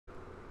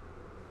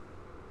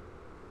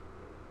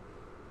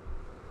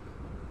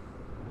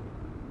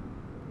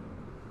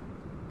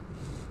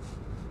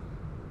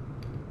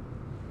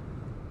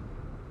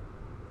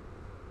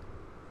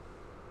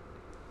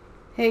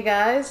Hey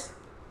guys,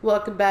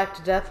 welcome back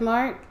to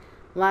Deathmark.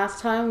 Last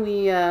time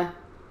we had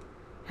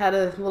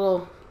a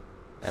little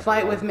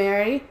fight with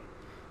Mary.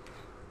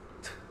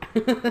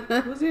 It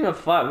wasn't even a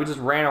fight. We just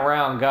ran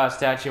around, got a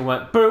statue, and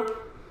went boop,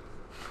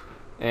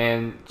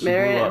 and she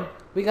Mary, blew up.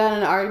 we got in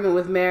an argument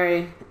with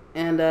Mary,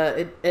 and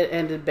it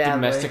ended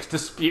badly. Domestic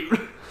dispute.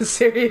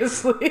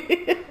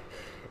 Seriously,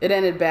 it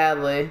ended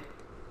badly.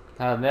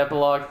 Had an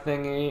epilogue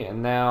thingy,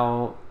 and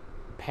now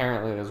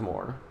apparently there's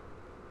more.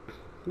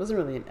 It wasn't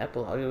really an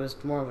epilogue; it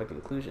was more of a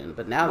conclusion.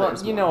 But now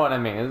there's you more. know what I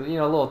mean. You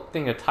know, a little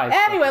thing to tie.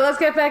 Anyway, let's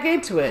get back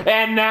into it.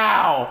 And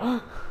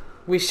now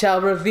We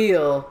shall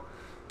reveal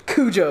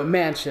Cujo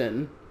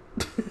Mansion.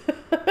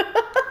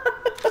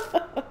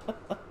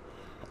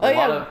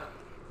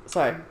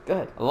 Sorry, go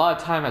ahead. A lot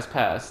of time has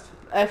passed.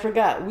 I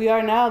forgot. We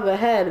are now the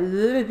head.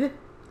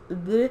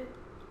 The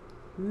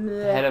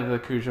head of the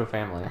Cujo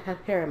family. I had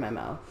hair in my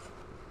mouth.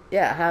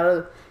 Yeah,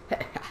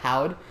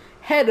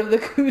 head of the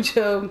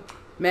Cujo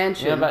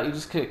Mansion. Yeah, but you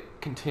just could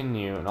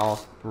continue and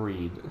I'll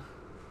read.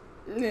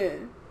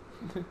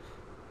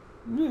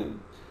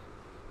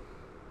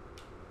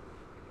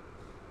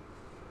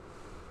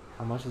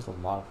 How much is a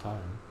lot of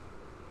time?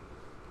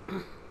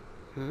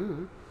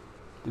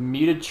 The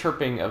muted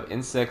chirping of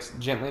insects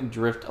gently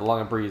drift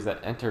along a breeze that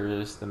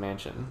enters the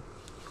mansion.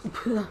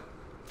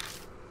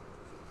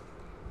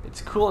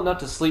 It's cool enough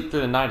to sleep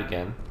through the night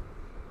again.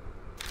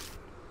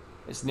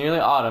 It's nearly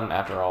autumn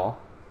after all.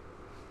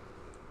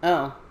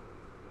 Oh.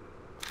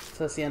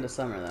 So it's the end of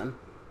summer then.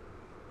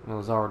 It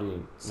was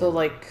already... So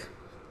like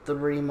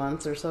 3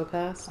 months or so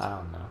passed? I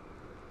don't know.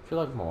 I feel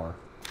like more.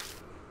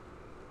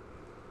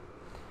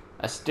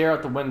 I stare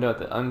out the window at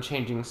the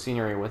unchanging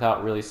scenery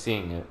without really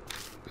seeing it.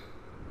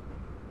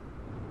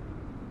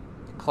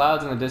 The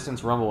clouds in the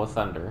distance rumble with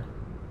thunder.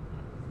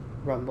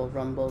 Rumble,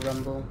 rumble,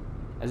 rumble.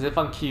 As if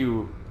on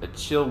cue, a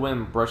chill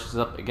wind brushes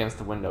up against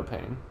the window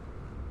pane.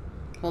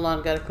 Hold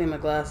on, gotta clean my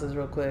glasses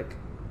real quick.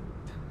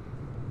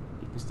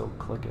 You can still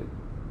click it.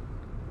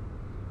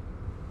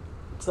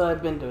 So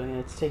I've been doing it.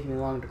 It's taking me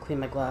long to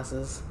clean my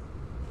glasses.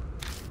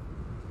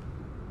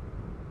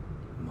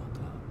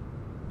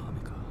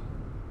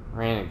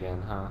 Rain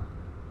again, huh?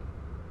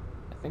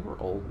 I think we're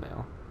old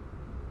now.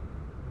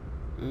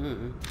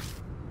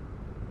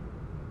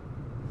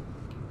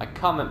 I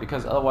comment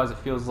because otherwise it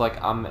feels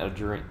like I'm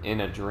in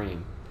a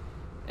dream.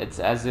 It's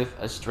as if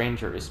a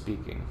stranger is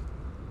speaking.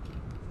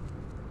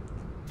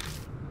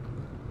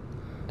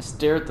 I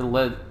stare at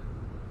the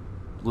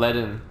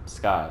leaden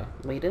sky.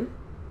 Leaden?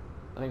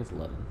 I think it's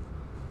leaden.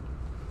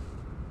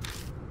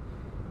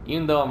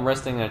 Even though I'm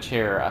resting in a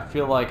chair, I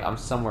feel like I'm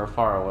somewhere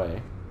far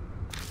away.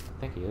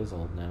 I think he is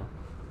old now.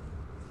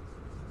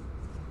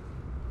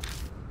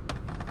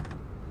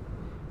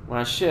 When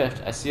I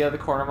shift, I see out of the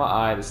corner of my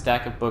eye the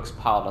stack of books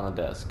piled on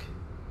the desk.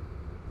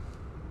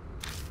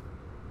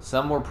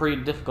 Some were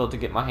pretty difficult to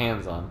get my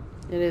hands on.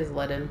 It is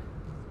leaden.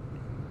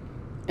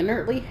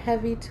 Inertly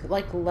heavy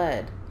like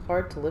lead,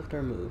 hard to lift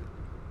or move.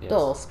 Yes.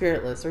 Dull,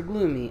 spiritless, or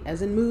gloomy,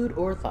 as in mood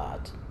or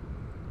thought.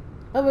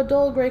 Of a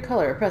dull gray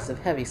color, oppressive,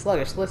 heavy,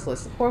 sluggish,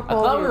 listless, poor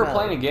quality. I thought we were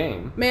playing a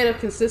game. Made of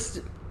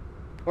consisting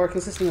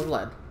of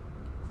lead.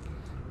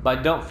 But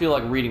I don't feel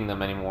like reading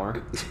them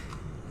anymore.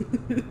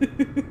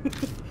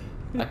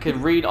 I could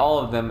read all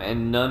of them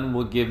and none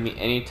will give me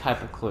any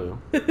type of clue.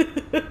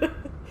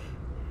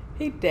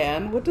 Hey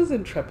Dan, what does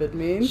intrepid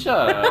mean?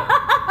 Shut up.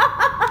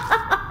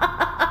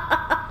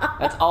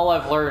 That's all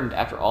I've learned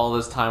after all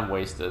this time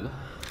wasted.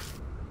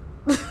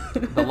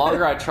 The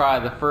longer I try,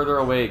 the further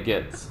away it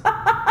gets.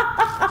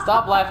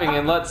 Stop laughing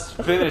and let's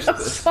finish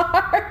this.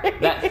 Sorry.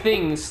 That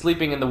thing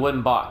sleeping in the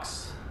wooden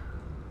box.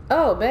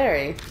 Oh,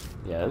 Barry.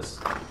 Yes.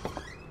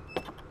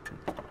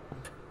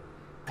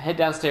 I head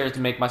downstairs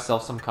to make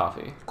myself some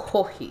coffee.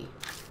 Coffee.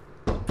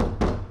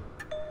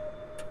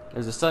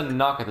 There's a sudden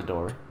knock at the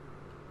door.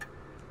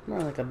 More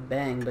like a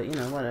bang, but you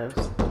know, whatever.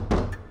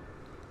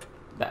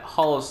 That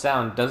hollow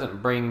sound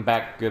doesn't bring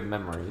back good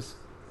memories.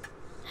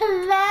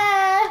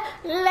 Hello,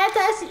 let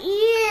us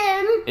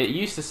in. It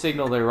used to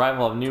signal the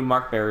arrival of new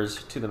mark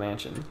bearers to the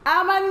mansion.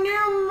 I'm a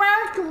new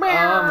mark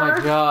bearer. Oh my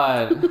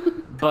god.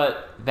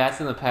 But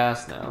that's in the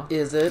past now.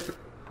 Is it?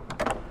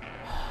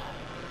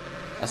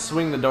 I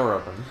swing the door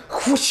open.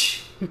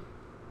 Whoosh.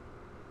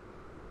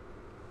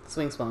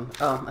 Swing swung.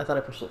 Oh, I thought I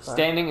pushed it. Sorry.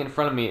 Standing in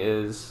front of me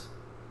is...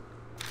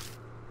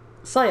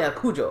 Saya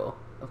Cujo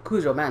of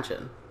Cujo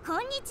Mansion.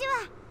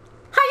 Konnichiwa.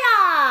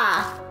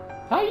 Hiya!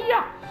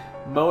 Hiya!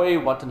 Moe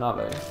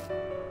Watanabe.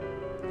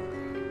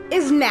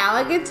 Is now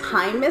a good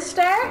time,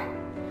 mister?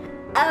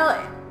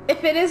 Oh,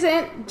 if it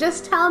isn't,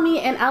 just tell me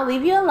and I'll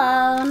leave you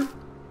alone.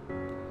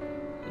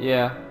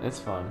 Yeah, it's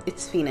fun.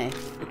 It's Fine.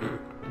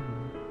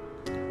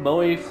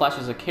 Moe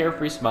flashes a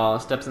carefree smile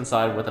and steps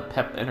inside with a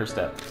pep in her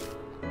step.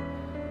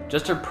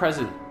 Just her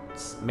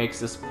presence makes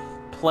this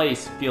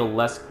place feel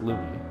less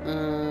gloomy.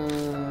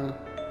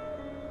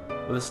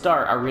 With a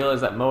start, I realize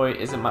that Moe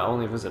isn't my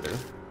only visitor.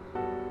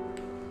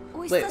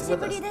 Wait,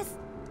 with us.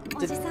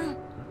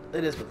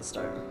 It is with the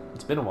start.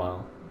 It's been a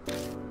while.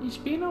 It's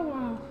been a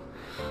while.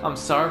 I'm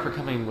sorry for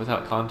coming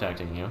without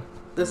contacting you.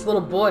 This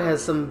little boy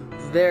has a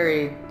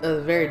very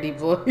deep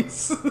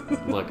voice.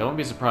 Look, I won't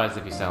be surprised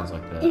if he sounds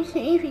like that.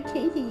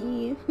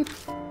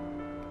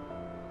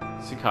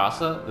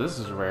 Tsukasa, this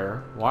is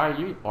rare. Why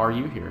are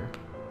you here?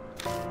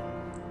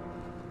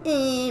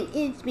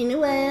 It's been a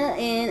while,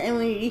 and I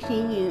wanted to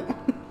see you.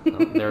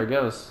 Oh, there it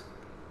goes.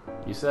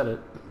 You said it.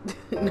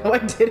 No, I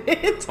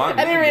didn't. Fine,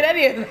 I didn't read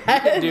any of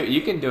that.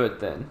 You can do it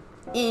then.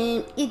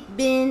 It's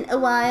been a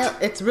while.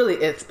 It's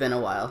been a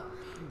while.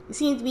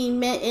 Since we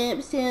met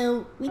up,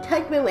 so we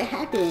talked about what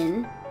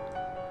happened.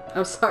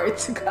 I'm sorry,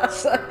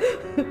 Tsukasa.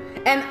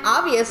 And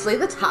obviously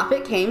the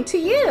topic came to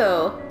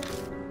you.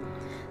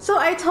 So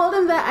I told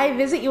him that I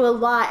visit you a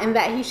lot and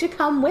that he should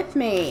come with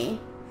me.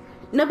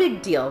 No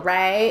big deal,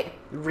 right?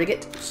 Rig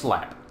it.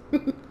 Slap. I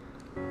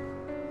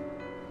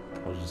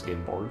was just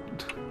getting bored.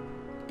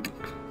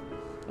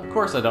 Of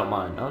course I don't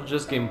mind. I was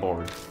just getting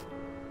bored.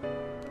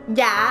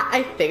 Yeah,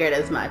 I figured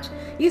as much.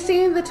 You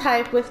seem the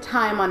type with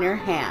time on your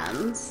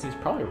hands. He's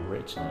probably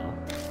rich now.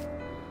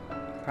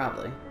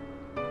 Probably.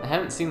 I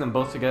haven't seen them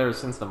both together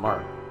since the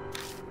mart.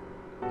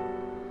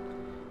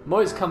 I'm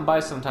always come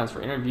by sometimes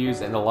for interviews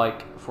and the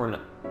like for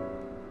an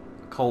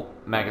occult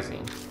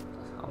magazine.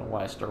 I don't know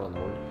why I struggle on the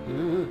word.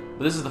 Mm-hmm.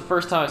 But this is the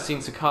first time I've seen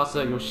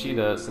Tsukasa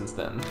Yoshida since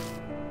then.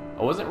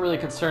 I wasn't really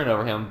concerned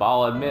over him, but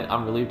I'll admit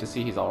I'm relieved to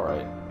see he's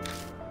alright.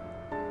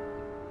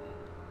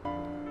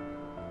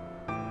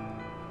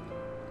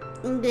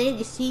 I'm glad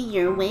to see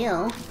you're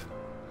well.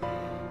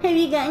 Have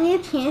you gotten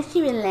a chance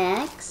to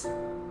relax?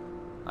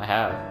 I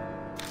have.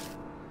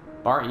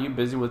 But aren't you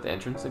busy with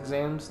entrance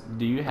exams?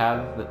 Do you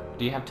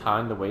have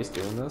time to waste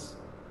doing this?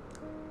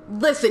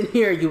 Listen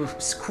here, you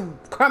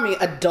crummy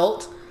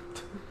adult.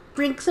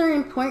 Breaks are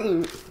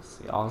important.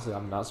 See, honestly,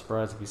 I'm not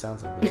surprised if he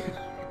sounds like this.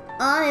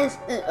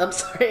 I'm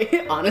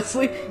sorry.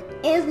 Honestly,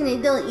 as an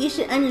adult, you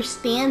should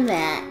understand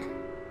that.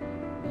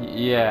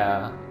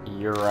 Yeah,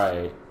 you're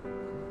right.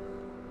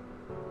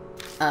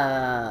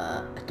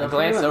 I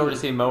glanced over to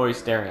see Moe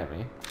staring at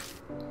me.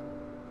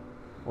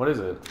 What is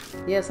it?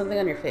 You have something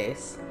on your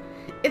face.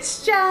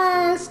 It's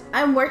just,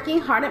 I'm working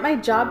hard at my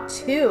job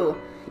too.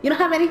 You don't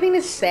have anything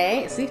to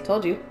say? See,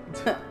 told you.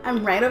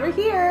 I'm right over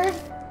here.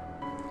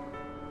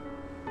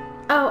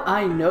 Oh,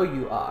 I know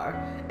you are.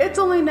 It's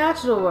only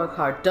natural to work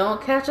hard.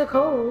 Don't catch a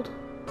cold.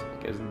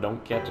 Because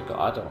don't catch a cold.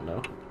 I don't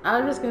know.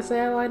 I'm just gonna say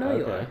how I know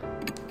you are.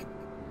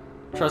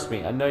 Trust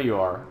me, I know you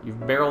are.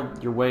 You've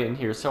barreled your way in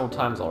here several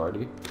times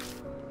already.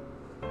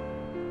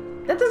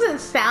 That doesn't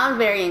sound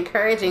very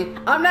encouraging.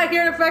 I'm not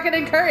here to fucking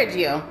encourage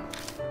you.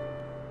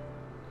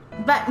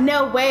 But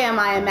no way am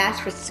I a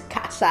match for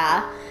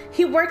Tsukasa.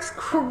 He works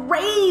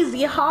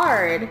crazy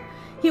hard.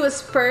 He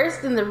was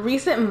first in the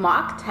recent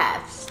mock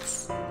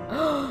tests.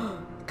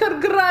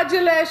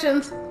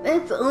 Congratulations!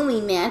 That's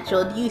only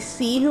natural. Do you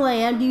see who I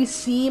am? Do you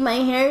see my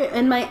hair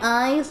and my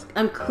eyes?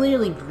 I'm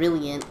clearly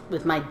brilliant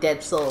with my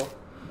dead soul.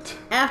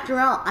 After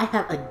all, I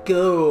have a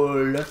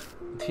goal.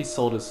 He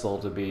sold his soul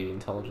to be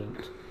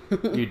intelligent.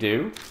 You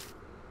do?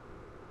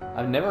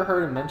 I've never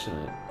heard him mention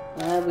it.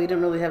 We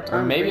don't really have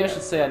time. Or maybe I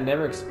should say I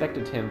never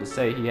expected him to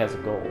say he has a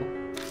goal.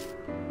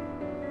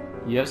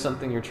 You have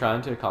something you're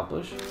trying to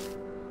accomplish?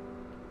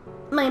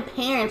 My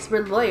parents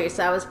were lawyers,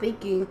 so I was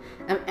thinking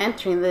of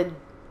entering the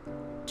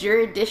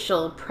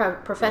judicial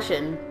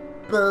profession,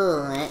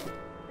 but...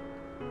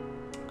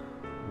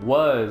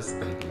 Was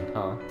thinking,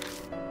 huh?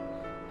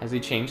 Has he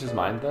changed his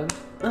mind then?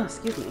 Oh,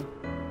 excuse me.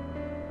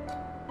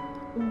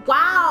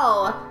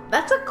 Wow!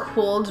 That's a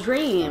cool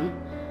dream.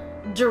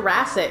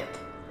 Jurassic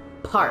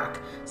Park.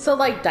 So,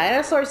 like,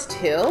 dinosaurs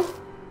too?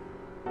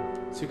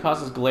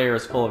 Tsukasa's glare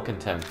is full of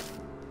contempt.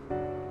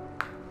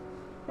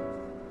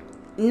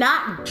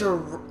 Not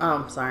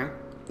Jurassic.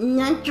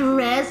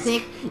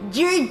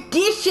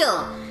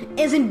 Judicial!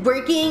 Isn't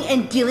working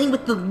and dealing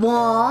with the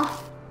law.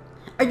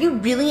 Are you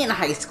really in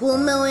high school,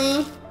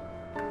 Millie?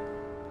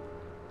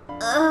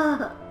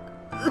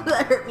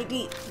 That hurt me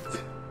deep.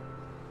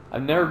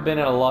 I've never been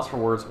at a loss for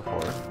words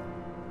before.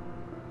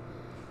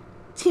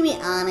 To be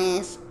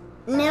honest,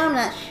 now I'm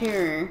not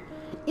sure.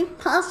 If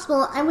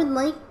possible, I would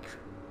like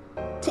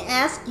to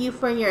ask you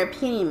for your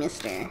opinion,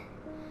 mister.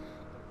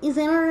 Is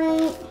that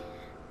alright?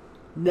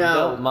 No. I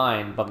don't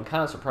mind, but I'm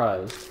kind of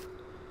surprised.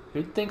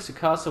 Who'd think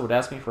Tsukasa would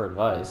ask me for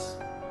advice?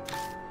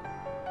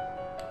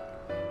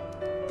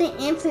 The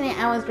incident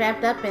I was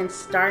wrapped up in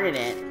started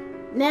it.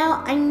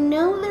 Now, I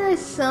know there are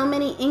so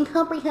many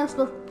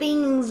incomprehensible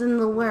things in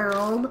the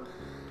world.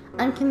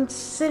 I'm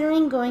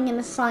considering going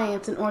into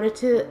science in order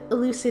to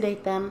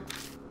elucidate them.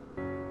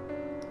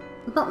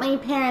 But my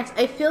parents,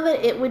 I feel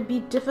that it would be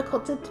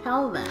difficult to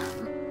tell them.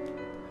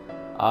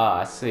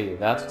 Ah, I see.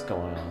 That's what's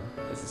going on.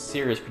 It's a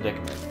serious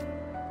predicament.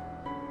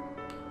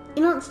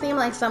 You don't seem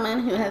like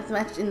someone who has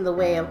much in the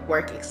way of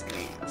work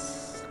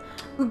experience.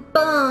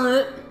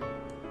 But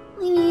what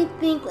do you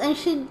think I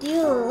should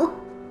do?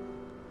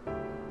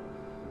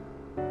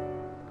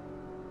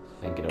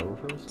 Think it over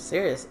first?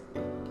 Serious.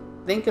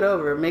 Think it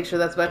over. Make sure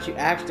that's what you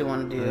actually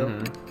want to do.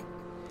 Mm-hmm.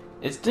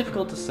 It's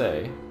difficult to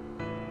say.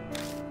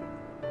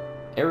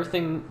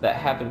 Everything that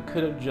happened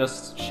could have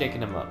just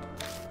shaken him up.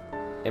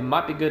 it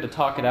might be good to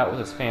talk it out with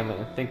his family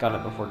and think on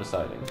it before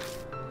deciding.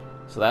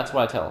 So that's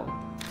what I tell him.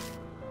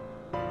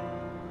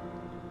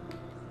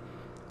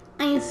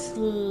 I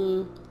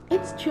see.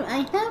 It's true,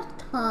 I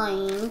have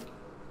time.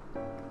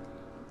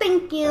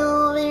 Thank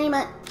you very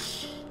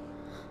much.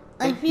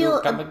 I feel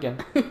again.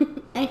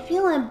 I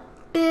feel a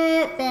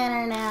bit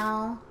better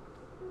now.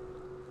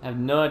 I have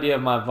no idea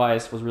if my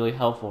advice was really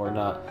helpful or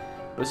not,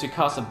 but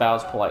Tsukasa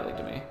bows politely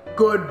to me.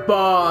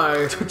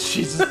 Goodbye.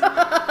 Jesus.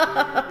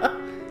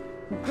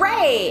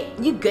 Great!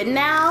 You good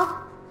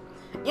now?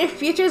 Your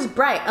future's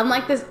bright,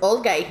 unlike this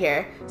old guy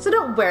here, so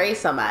don't worry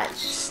so much.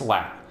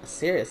 Slap.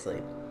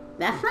 Seriously.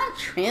 That's not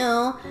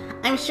true.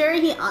 I'm sure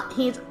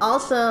he's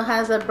also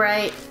has a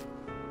bright...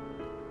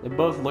 They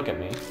both look at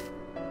me.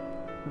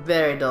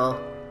 Very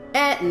dull.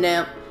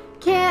 No.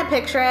 Can't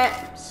picture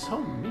it. So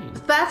mean.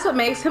 That's what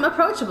makes him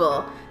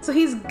approachable. So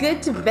he's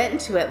good to vent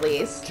to at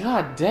least.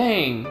 God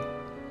dang.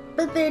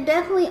 But there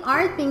definitely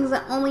are things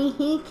that only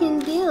he can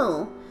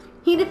do.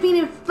 He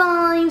defeated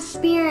 5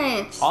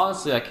 spirits.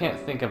 Honestly, I can't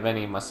think of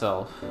any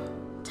myself.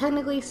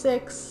 Technically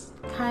 6,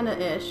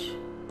 kinda-ish.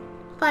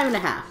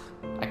 5.5.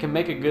 I can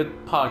make a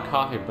good pot of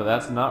coffee, but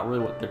that's not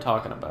really what they're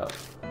talking about.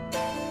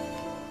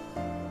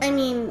 I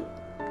mean,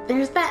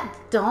 there's that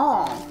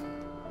doll.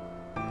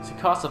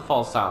 Tsukasa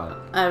falls silent.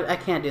 I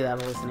can't do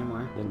that voice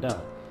anymore. Then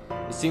don't.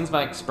 It seems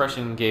my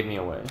expression gave me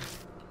away.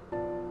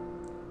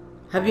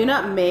 Have you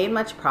not made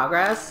much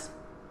progress?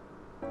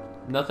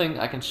 Nothing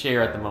I can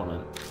share at the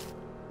moment.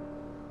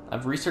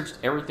 I've researched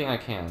everything I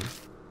can.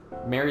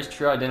 Mary's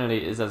true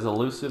identity is as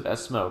elusive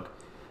as smoke.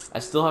 I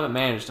still haven't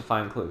managed to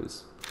find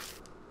clues.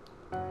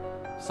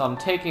 So I'm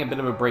taking a bit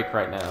of a break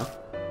right now.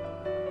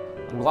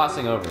 I'm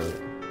glossing over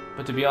it.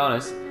 But to be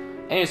honest,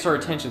 any sort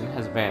of tension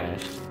has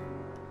vanished.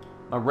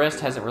 My rest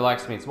hasn't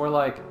relaxed me. It's more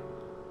like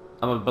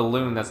I'm a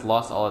balloon that's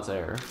lost all its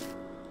air.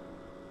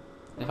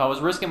 If I was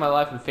risking my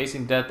life and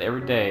facing death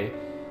every day,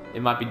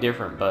 it might be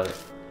different, but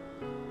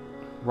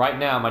right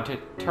now my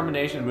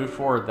determination to move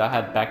forward that I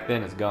had back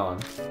then is gone.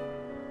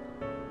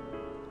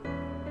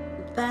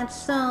 That's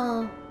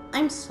so...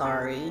 I'm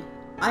sorry.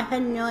 I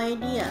had no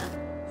idea.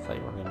 I thought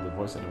you weren't going to do the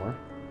voice anymore.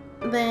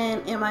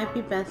 Then it might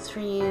be best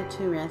for you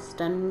to rest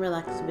and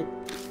relax a bit.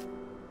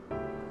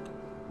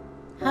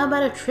 How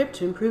about a trip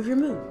to improve your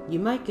mood? You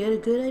might get a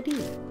good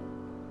idea.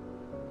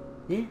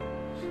 Yeah.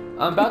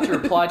 I'm about to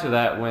reply to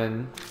that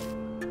when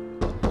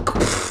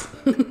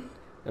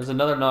there's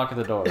another knock at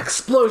the door.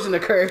 Explosion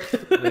occurred.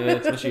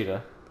 It's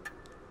Mashida.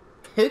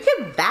 Who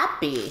could that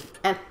be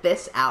at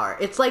this hour?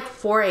 It's like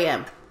 4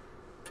 a.m.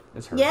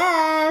 It's her.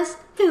 Yes.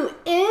 Who is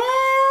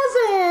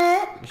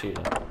it?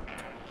 Mashida.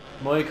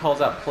 Moi calls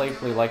out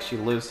playfully like she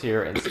lives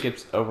here and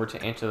skips over to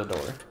answer the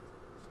door.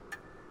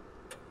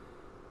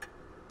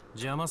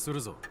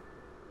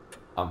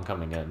 I'm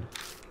coming in.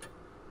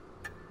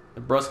 The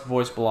brusque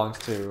voice belongs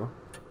to...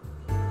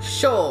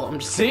 Sure, I'm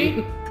just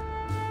See?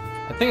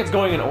 I think it's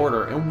going in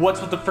order. And what's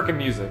with the frickin'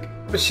 music?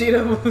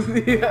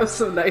 Mashida, you have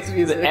some nice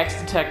music. The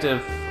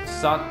ex-detective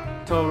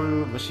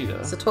Satoru Mashida.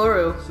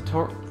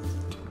 Satoru.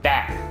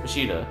 That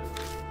Mashida.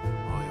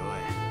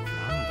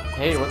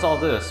 Hey, what's all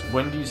this?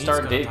 When do you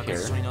start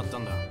daycare?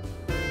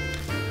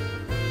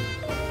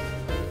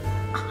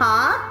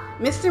 Huh?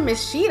 Mr.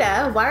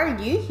 Mashida, why are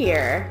you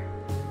here?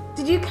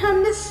 Did you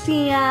come to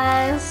see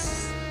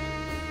us?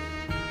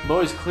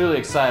 Moi's clearly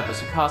excited, but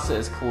Tsukasa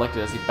is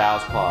collected as he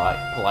bows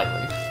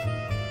politely.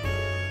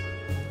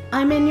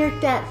 I'm in your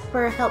debt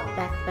for help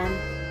back then.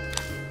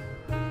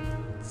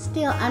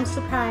 Still, I'm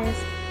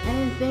surprised. I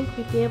didn't think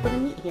we'd be able to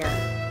meet here.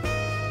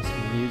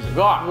 This music.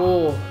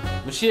 Oh!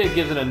 Mashida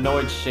gives an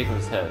annoyed shake of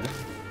his head.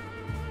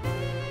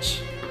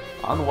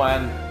 I'm the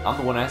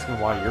one asking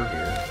why you're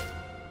here.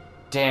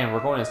 Damn,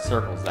 we're going in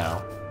circles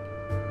now.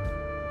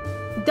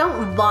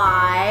 Don't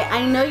lie.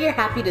 I know you're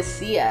happy to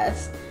see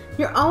us.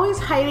 You're always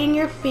hiding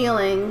your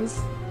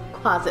feelings.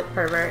 Closet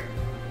pervert.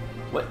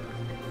 What?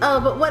 Oh,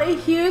 but what a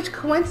huge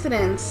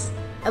coincidence.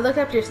 I looked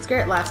up your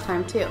skirt last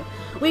time, too.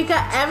 We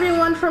got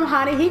everyone from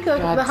Hanahiko,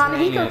 the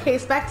Hanahiko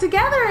case back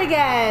together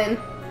again.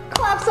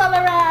 Claps all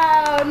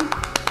around.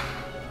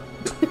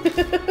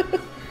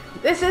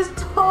 This is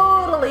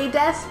totally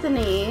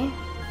destiny.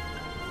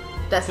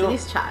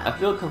 Destiny's child. I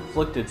feel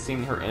conflicted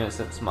seeing her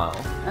innocent smile.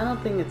 I don't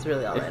think it's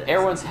really all If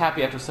everyone's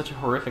happy after such a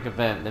horrific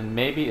event, then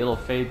maybe it'll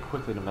fade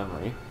quickly to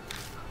memory.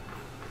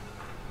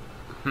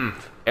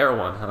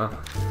 Everyone, huh?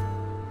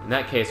 In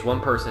that case, one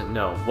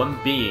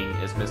being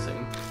is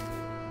missing.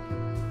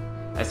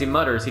 As he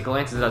mutters, he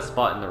glances at a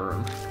spot in the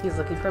room. He's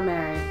looking for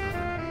Mary.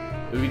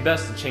 It would be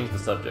best to change the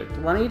subject.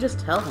 Why don't you just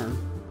tell him?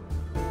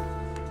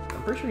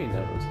 I'm pretty sure he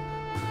knows.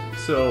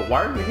 So,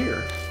 why are you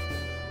here?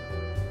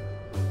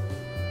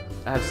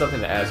 I have something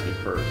to ask you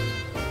first.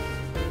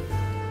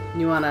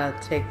 You want to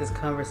take this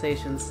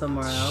conversation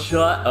somewhere else?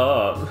 Shut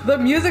up. The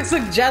music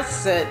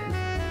suggests it.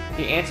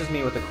 He answers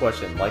me with a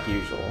question, like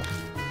usual.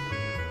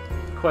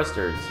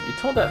 Questers, you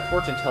told that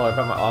fortune teller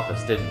about my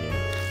office, didn't you?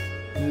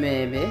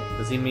 Maybe.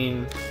 Does he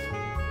mean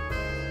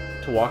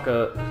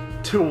Tawako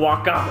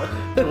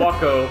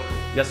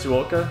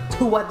Yasuoka?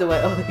 To what do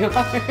I owe you?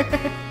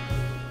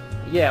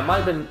 Yeah,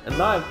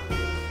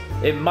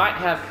 it might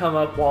have come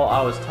up while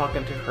I was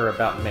talking to her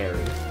about Mary.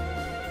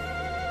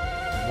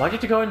 Why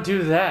did you go and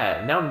do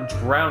that? Now I'm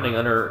drowning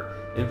under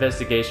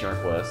investigation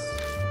requests.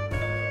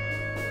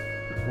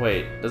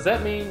 Wait, does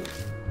that mean...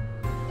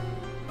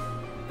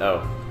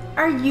 Oh.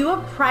 Are you a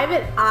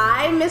private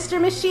eye, Mr.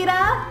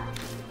 Mishita?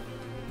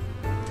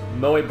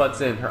 Moe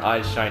butts in, her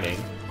eyes shining.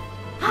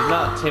 She's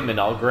not timid,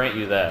 I'll grant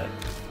you that.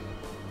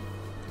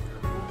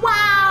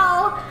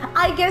 Wow!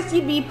 I guess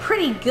you'd be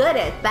pretty good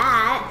at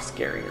that.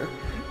 Scaring her.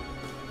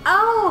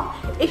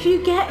 Oh, if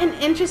you get an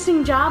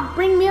interesting job,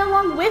 bring me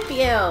along with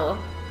you.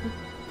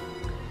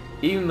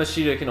 Even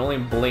Mishita can only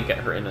blink at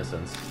her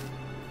innocence.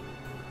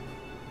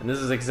 And this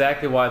is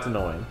exactly why it's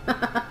annoying.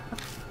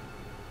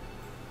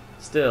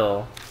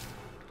 Still,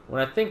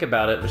 when I think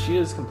about it,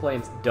 Mishita's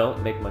complaints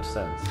don't make much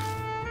sense.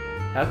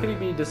 How could he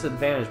be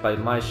disadvantaged by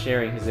my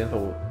sharing his info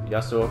with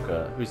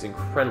Yasuoka, who's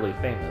incredibly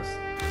famous?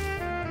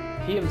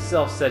 He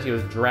himself said he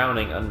was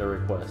drowning under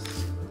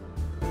requests.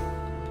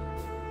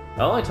 I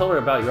only told her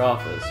about your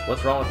office.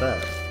 What's wrong with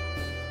that?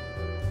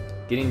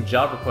 Getting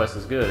job requests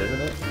is good,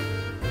 isn't it?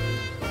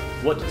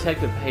 What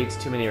detective hates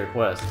too many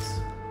requests?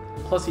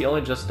 Plus, he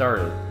only just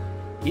started.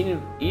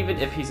 Even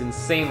if he's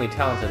insanely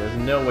talented, there's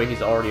no way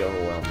he's already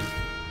overwhelmed.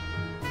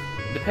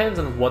 It depends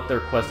on what the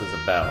request is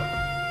about.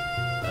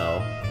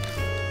 Oh.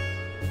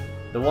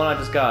 The one I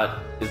just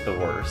got is the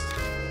worst.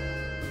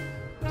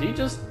 Do you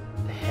just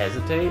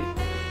hesitate?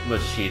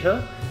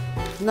 Mishita?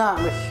 Not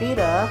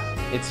Mishita.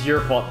 It's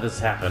your fault this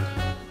happened.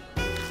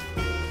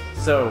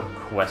 So,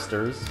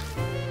 questers.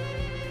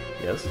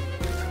 Yes?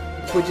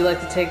 Would you like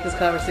to take this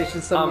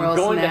conversation somewhere else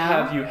now? I'm going to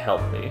have you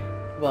help me.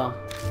 Well,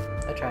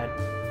 I tried.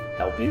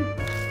 Help you?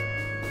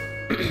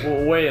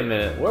 Well, wait a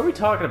minute. What are we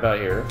talking about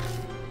here?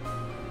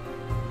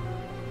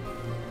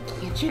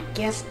 Can't you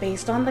guess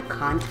based on the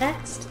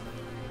context?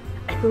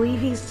 I believe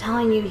he's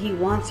telling you he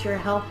wants your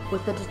help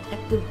with a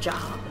detective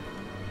job.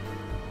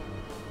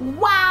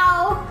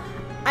 Wow!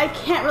 I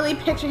can't really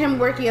picture him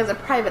working as a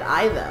private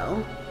eye,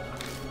 though.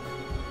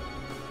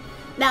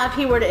 Now, if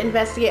he were to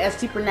investigate a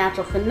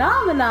supernatural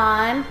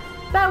phenomenon,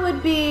 that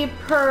would be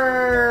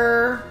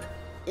per...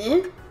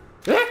 Eh?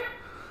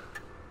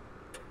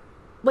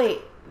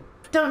 Wait,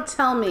 don't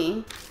tell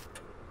me.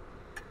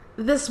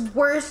 This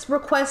worst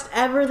request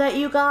ever that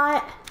you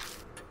got?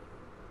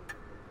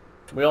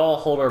 We all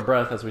hold our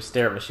breath as we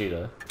stare at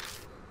Mishita.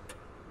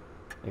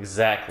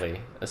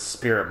 Exactly. A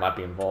spirit might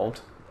be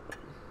involved.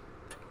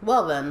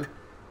 Well then.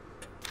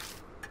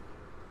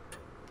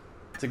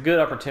 It's a good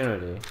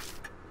opportunity.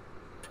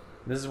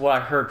 This is what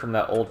I heard from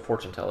that old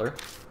fortune teller.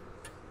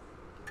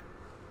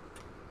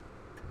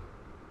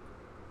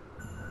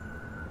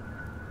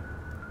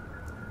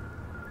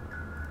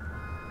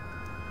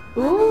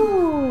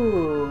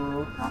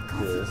 Ooh.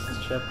 This is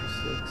chapter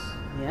 6.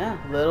 Yeah,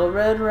 Little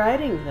Red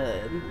Riding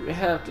Hood. We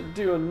have to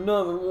do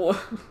another one.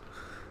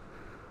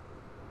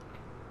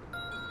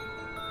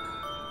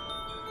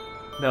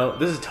 No,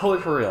 this is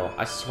totally for real.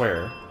 I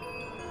swear.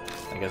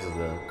 I guess it's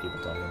the people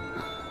talking.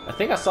 I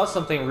think I saw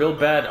something real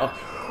bad up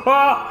The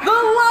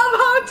Love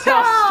Hotel!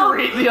 across the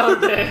street the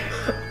other day.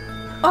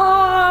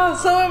 Oh,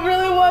 so it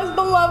really was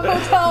the Love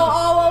Hotel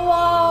all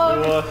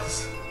along. It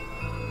was.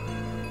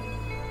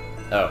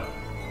 Oh.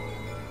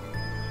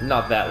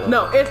 Not that one.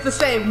 No, it's the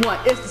same one.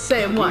 It's the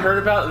same You one. heard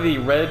about the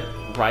Red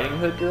Riding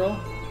Hood girl?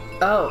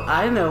 Oh,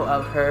 I know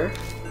of her.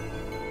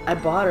 I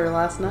bought her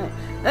last night.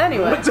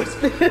 Anyway.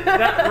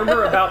 That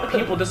rumor about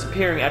people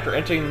disappearing after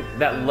entering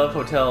that Love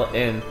Hotel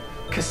in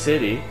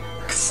City.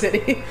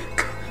 City.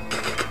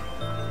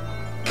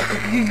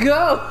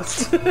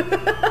 Ghost.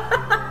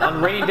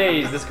 On rainy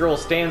days, this girl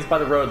stands by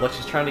the road like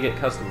she's trying to get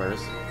customers.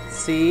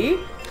 See?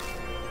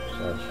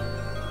 Shush.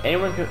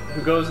 Anyone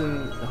who goes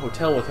in the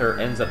hotel with her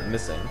ends up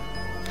missing.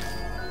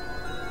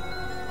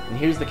 And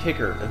here's the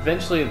kicker.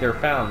 Eventually they're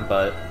found,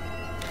 but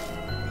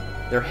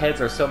their heads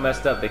are so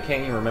messed up they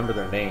can't even remember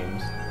their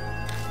names.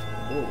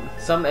 Ooh.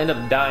 Some end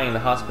up dying in the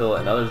hospital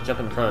and others jump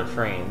in front of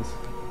trains.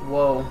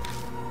 Whoa.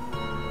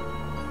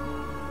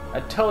 I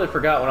totally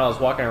forgot when I was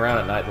walking around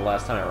at night the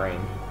last time it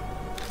rained.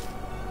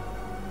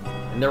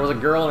 And there was a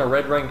girl in a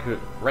red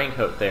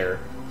raincoat there,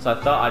 so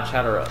I thought I'd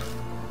chat her up.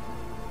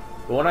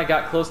 But when I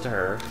got close to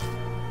her...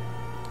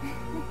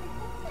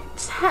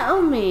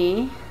 Tell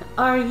me,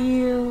 are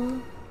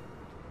you...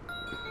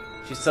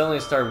 She suddenly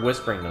started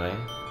whispering to me.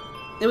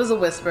 It was a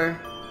whisper.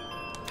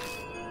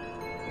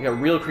 I got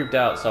real creeped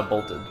out, so I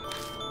bolted.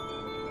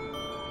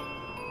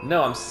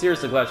 No, I'm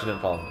seriously glad she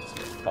didn't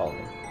follow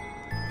me.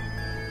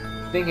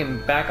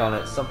 Thinking back on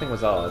it, something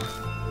was odd.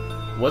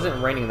 It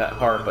wasn't raining that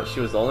hard, but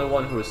she was the only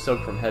one who was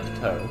soaked from head to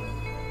toe.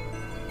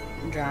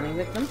 Drowning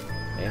victim?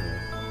 Maybe.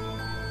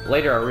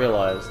 Later I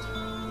realized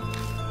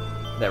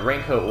that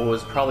raincoat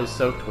was probably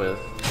soaked with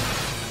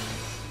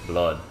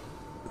blood.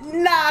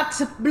 Not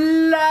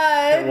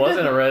blood! It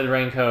wasn't a red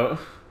raincoat.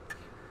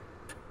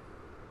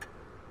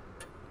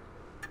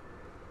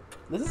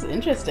 This is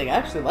interesting. I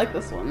actually like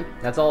this one.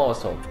 That's all I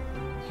was told.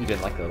 You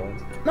didn't like the other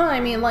ones? No, I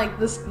mean, like,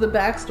 the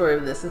backstory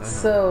of this. It's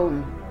so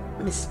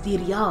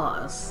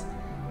mysterious.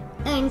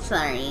 I'm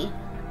sorry.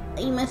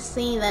 I must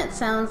say that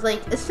sounds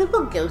like a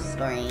simple ghost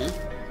story.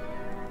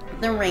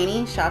 The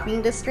rainy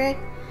shopping district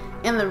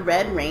and the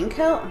red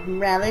raincoat?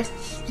 Rather...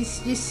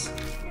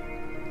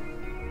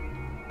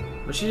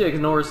 Machida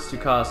ignores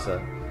Tsukasa,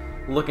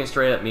 looking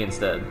straight at me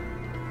instead.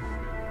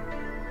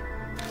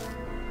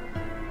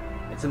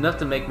 It's enough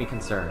to make me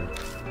concerned.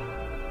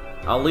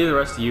 I'll leave the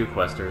rest to you,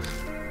 questers.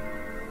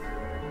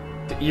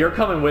 You're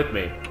coming with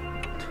me.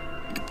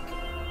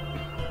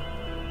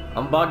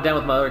 I'm bogged down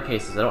with my other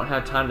cases. I don't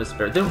have time to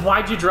spare. Then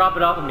why'd you drop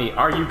it off of me?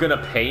 Are you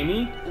gonna pay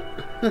me?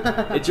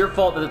 It's your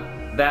fault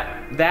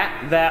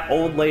that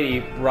old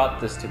lady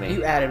brought this to me.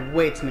 You added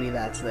way too many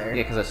that's there.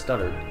 Yeah, because I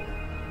stuttered.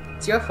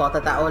 It's your fault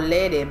that old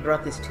lady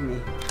brought this to me.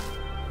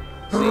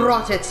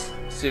 Brought it!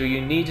 So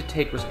you need to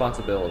take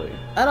responsibility.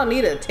 I don't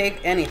need to take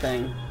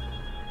anything.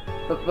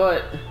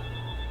 But...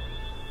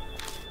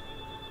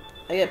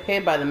 I get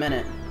paid by the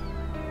minute.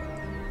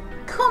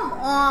 Come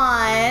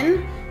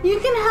on! You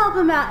can help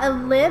him out a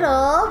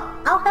little.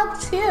 I'll help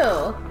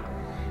too.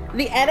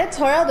 The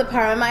editorial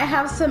department might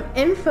have some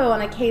info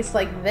on a case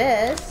like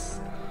this.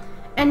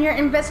 And your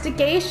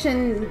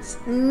investigations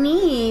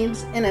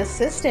needs an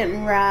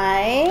assistant,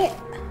 right?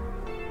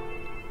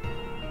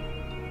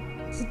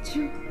 Did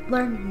you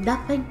learn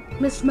nothing,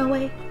 Miss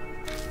Moe?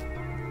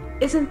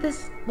 Isn't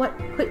this what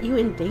put you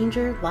in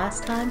danger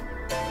last time?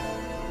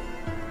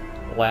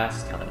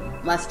 Last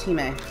time. Last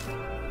time.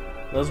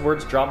 Those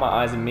words draw my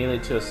eyes immediately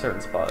to a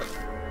certain spot.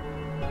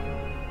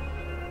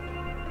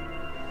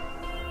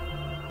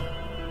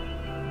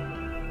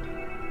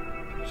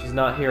 She's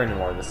not here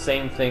anymore. The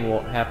same thing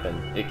won't happen.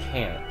 It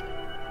can't.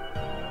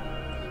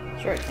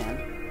 Sure it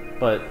can.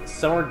 But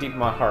somewhere deep in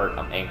my heart,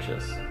 I'm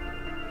anxious.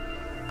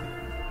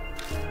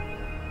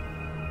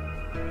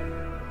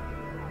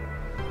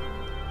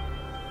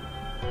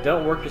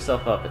 Don't work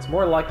yourself up. It's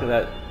more likely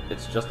that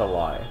it's just a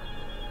lie.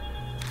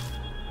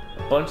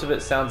 A bunch of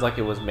it sounds like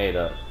it was made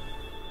up.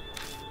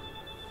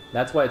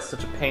 That's why it's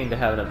such a pain to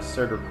have an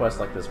absurd request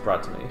like this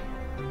brought to me.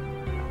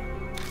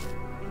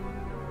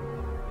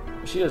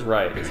 She is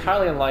right. It's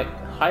highly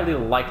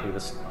likely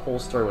this whole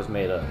story was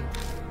made up.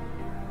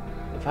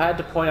 If I had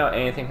to point out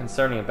anything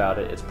concerning about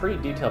it, it's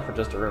pretty detailed for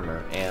just a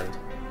rumor, and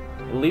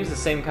it leaves the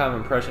same kind of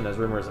impression as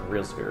rumors of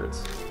real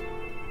spirits.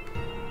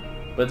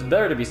 But it's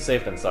better to be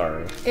safe than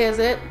sorry. Is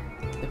it?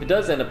 If it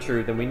does end up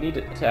true, then we need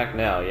to act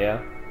now,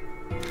 yeah?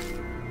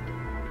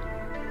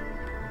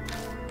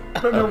 I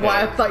don't know Okay,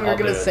 why I thought you were I'll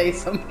gonna do it. say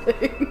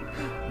something. ...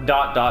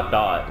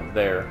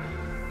 There.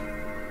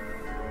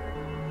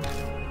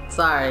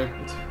 Sorry.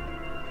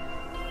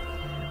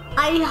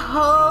 I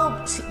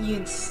hoped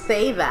you'd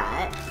say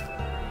that.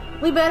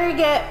 We better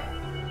get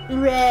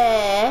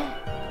ready.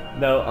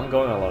 No, I'm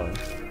going alone.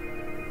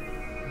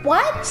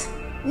 What?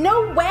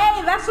 No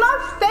way! That's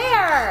not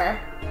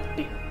fair!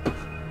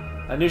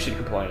 I knew she'd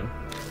complain.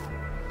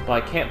 But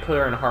I can't put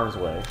her in harm's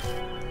way.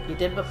 You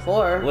did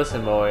before.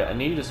 Listen, Moe, I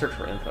need you to search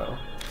for info.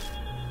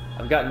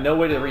 I've got no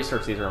way to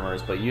research these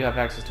rumors, but you have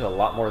access to a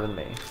lot more than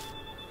me.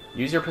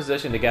 Use your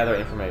position to gather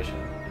information.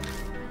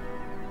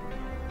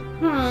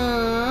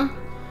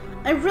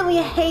 I really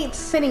hate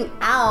sitting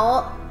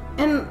out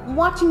and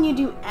watching you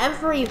do You're not gonna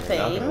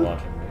everything. be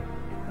watching me.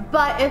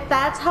 But if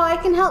that's how I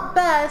can help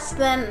best,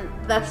 then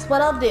that's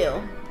what I'll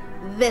do.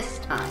 This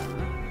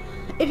time.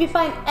 If you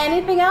find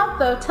anything out,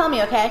 though, tell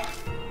me, okay?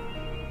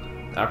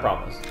 I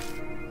promise.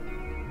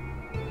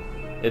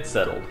 It's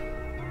settled.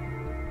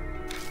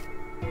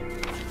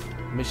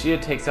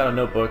 Mishia takes out a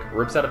notebook,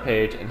 rips out a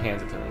page, and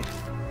hands it to me.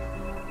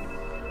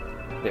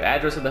 The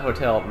address of the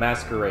hotel,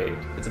 Masquerade.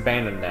 It's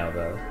abandoned now,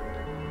 though.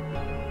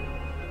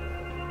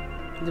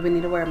 Do we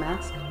need to wear a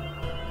mask?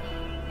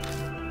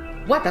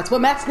 What? That's what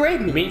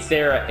Masquerade means. Meet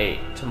there at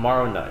 8,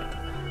 tomorrow night.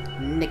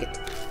 Nick it.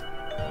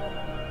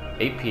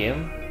 8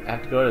 p.m.? I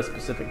have to go at a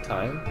specific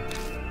time?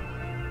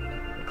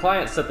 The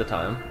client set the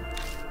time.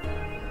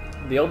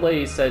 The old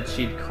lady said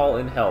she'd call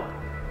in help,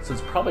 so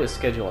it's probably a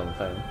scheduling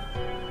thing.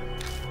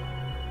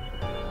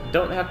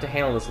 Don't have to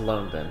handle this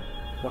alone then.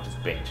 What is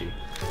Banshee?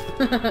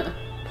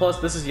 Plus,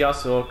 this is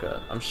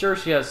Yasuoka. I'm sure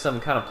she has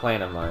some kind of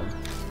plan in mind.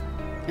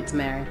 It's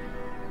Mary.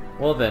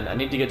 Well then, I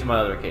need to get to my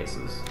other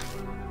cases.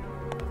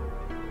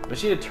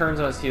 Machida turns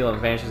on his heel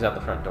and vanishes out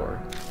the front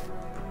door.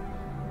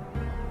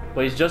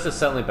 But he's just as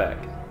suddenly back.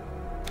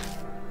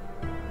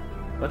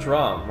 What's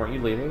wrong? Weren't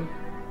you leaving?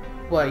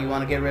 What, you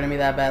want to get rid of me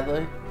that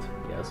badly?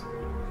 Yes.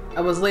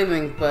 I was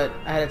leaving, but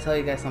I had to tell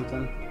you guys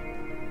something.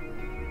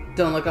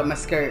 Don't look up my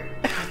skirt.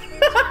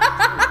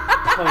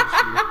 Punch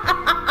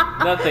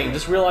you. Nothing.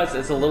 Just realize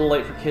it's a little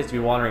late for kids to be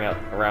wandering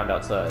around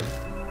outside.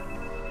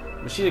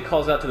 Machida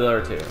calls out to the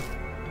other two.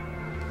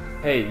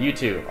 Hey, you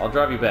two. I'll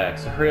drive you back,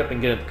 so hurry up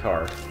and get in the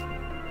car.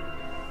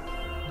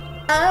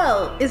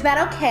 Oh, is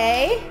that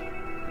okay?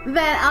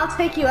 Then I'll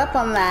take you up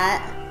on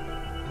that.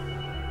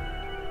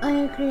 I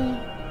agree.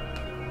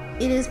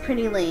 It is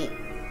pretty late.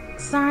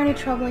 Sorry to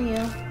trouble you.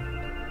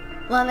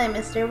 Well then,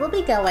 mister, we'll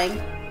be going.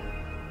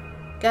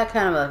 Got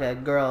kind of like a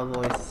girl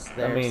voice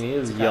there. I mean, he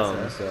is Tsukasa.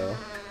 young, so...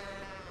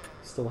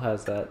 Still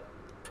has that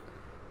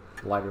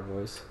lighter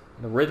voice.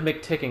 The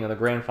rhythmic ticking of the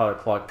grandfather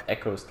clock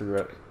echoes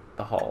through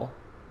the hall.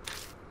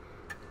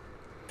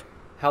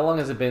 How long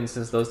has it been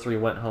since those three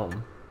went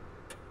home?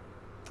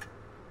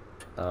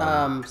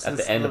 At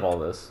the end of all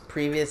this.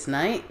 Previous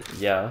night?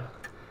 Yeah.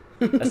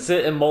 I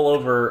sit and mull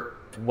over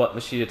what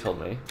Mashita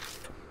told me.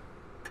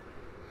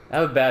 I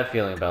have a bad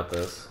feeling about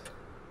this.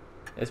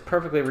 It's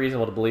perfectly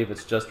reasonable to believe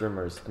it's just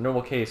rumors, a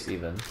normal case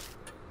even.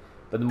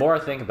 But the more I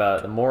think about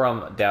it, the more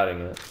I'm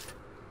doubting it.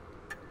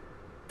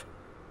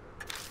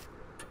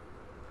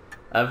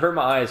 I avert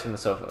my eyes from the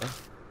sofa.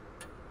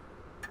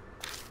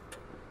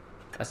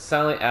 I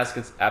silently ask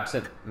its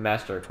absent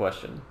master a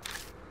question.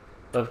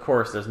 But of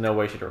course, there's no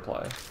way she'd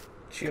reply.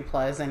 She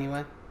replies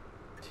anyway.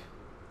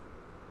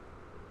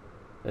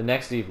 The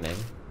next evening...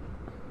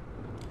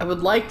 I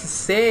would like to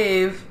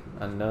save.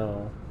 I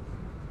know.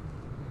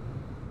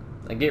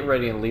 I get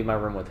ready and leave my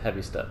room with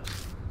heavy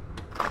steps.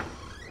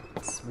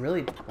 It's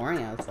really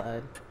pouring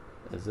outside.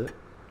 Is it?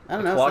 I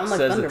don't the know. clock It sounded like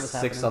says thunder it's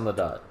was 6 happening. on the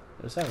dot.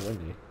 It sounds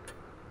windy.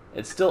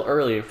 It's still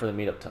early for the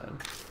meetup time.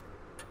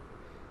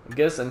 I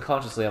guess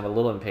unconsciously I'm a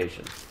little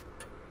impatient.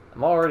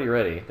 I'm already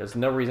ready. There's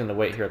no reason to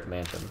wait here at the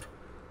mansion.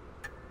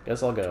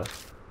 Guess I'll go.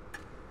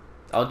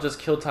 I'll just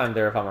kill time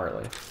there if I'm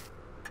early.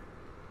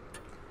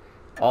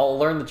 I'll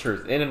learn the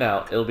truth. In and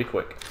out. It'll be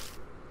quick.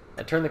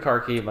 I turn the car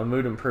key. My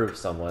mood improves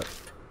somewhat.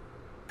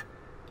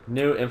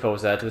 New info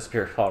was added to the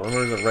spirit file.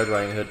 Rumors of Red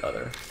Riding Hood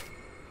other.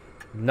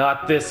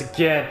 Not this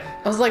again!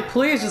 I was like,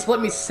 please just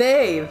let me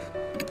save.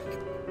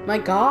 My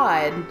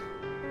god.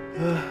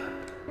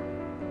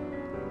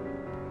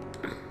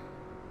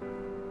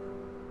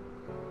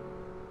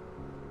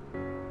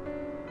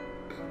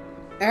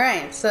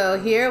 Alright, so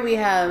here we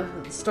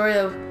have the story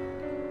of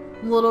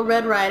Little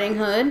Red Riding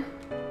Hood.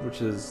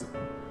 Which is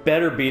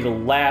better be the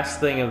last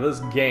thing of this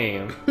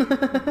game.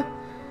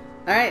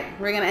 Alright,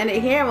 we're gonna end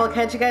it here. We'll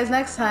catch you guys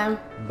next time.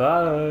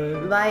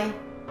 Bye! Bye.